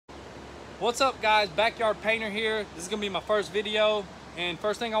What's up guys, Backyard Painter here. This is gonna be my first video, and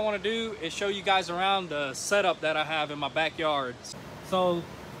first thing I want to do is show you guys around the setup that I have in my backyard. So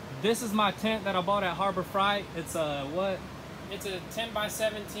this is my tent that I bought at Harbor Freight. It's a what? It's a 10 by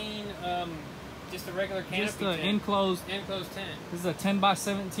 17, just a regular canopy Just an tent. enclosed tent. This is a 10 by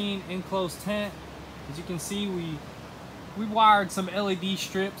 17 enclosed tent. As you can see, we wired some LED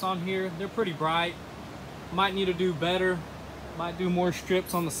strips on here. They're pretty bright. Might need to do better. Might do more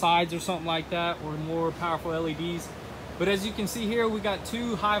strips on the sides or something like that, or more powerful LEDs. But as you can see here, we got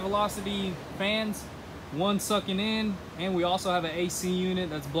two high velocity fans, one sucking in, and we also have an AC unit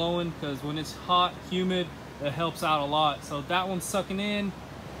that's blowing, because when it's hot, humid, it helps out a lot. So that one's sucking in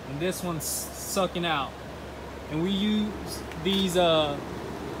and this one's sucking out. And we use these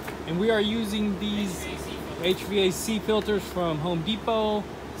and we are using these HVAC filters from Home Depot,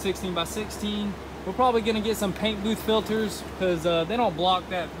 16 by 16. We're probably gonna get some paint booth filters because they don't block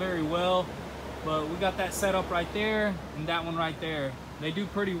that very well. But we got that set up right there and that one right there. They do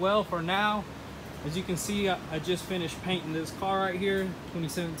pretty well for now. As you can see, I just finished painting this car right here,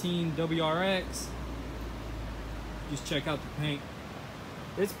 2017 WRX. Just check out the paint.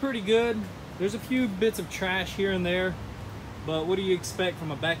 It's pretty good. There's a few bits of trash here and there, but what do you expect from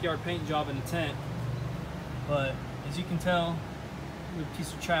a backyard paint job in a tent? But as you can tell, there's a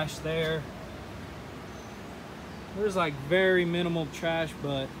piece of trash there. There's like very minimal trash,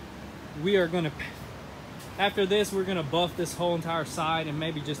 but we are gonna, after this, we're gonna buff this whole entire side and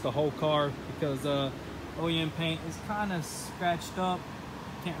maybe just the whole car, because OEM paint is kind of scratched up.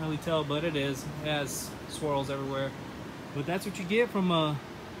 Can't really tell, but it is. It has swirls everywhere. But that's what you get from a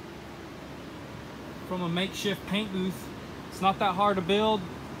makeshift paint booth. It's not that hard to build,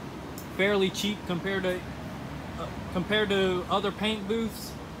 fairly cheap compared to other paint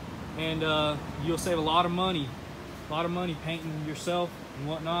booths, and you'll save a lot of money. A lot of money painting yourself and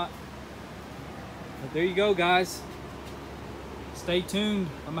whatnot. But there you go guys, stay tuned.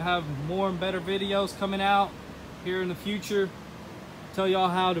 I'm gonna have more and better videos coming out here in the future. Tell y'all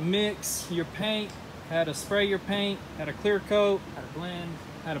how to mix your paint, how to spray your paint, how to clear coat, how to blend,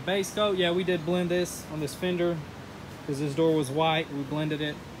 how to base coat. Yeah, we did blend this on this fender because this door was white. We blended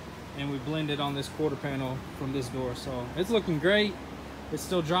it, and we blended on this quarter panel from this door. So it's looking great. It's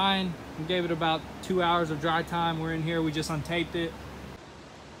still drying. We gave it about 2 hours of dry time. We're in here, we just untaped it.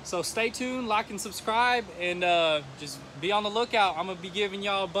 So stay tuned, like and subscribe, and just be on the lookout. I'm gonna be giving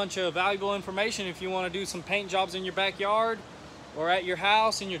y'all a bunch of valuable information if you wanna do some paint jobs in your backyard or at your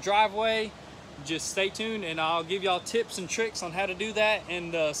house, in your driveway. Just stay tuned, and I'll give y'all tips and tricks on how to do that.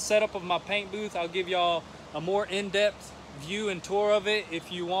 And the setup of my paint booth, I'll give y'all a more in-depth view and tour of it.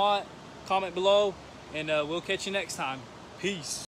 If you want, comment below, and we'll catch you next time. Peace.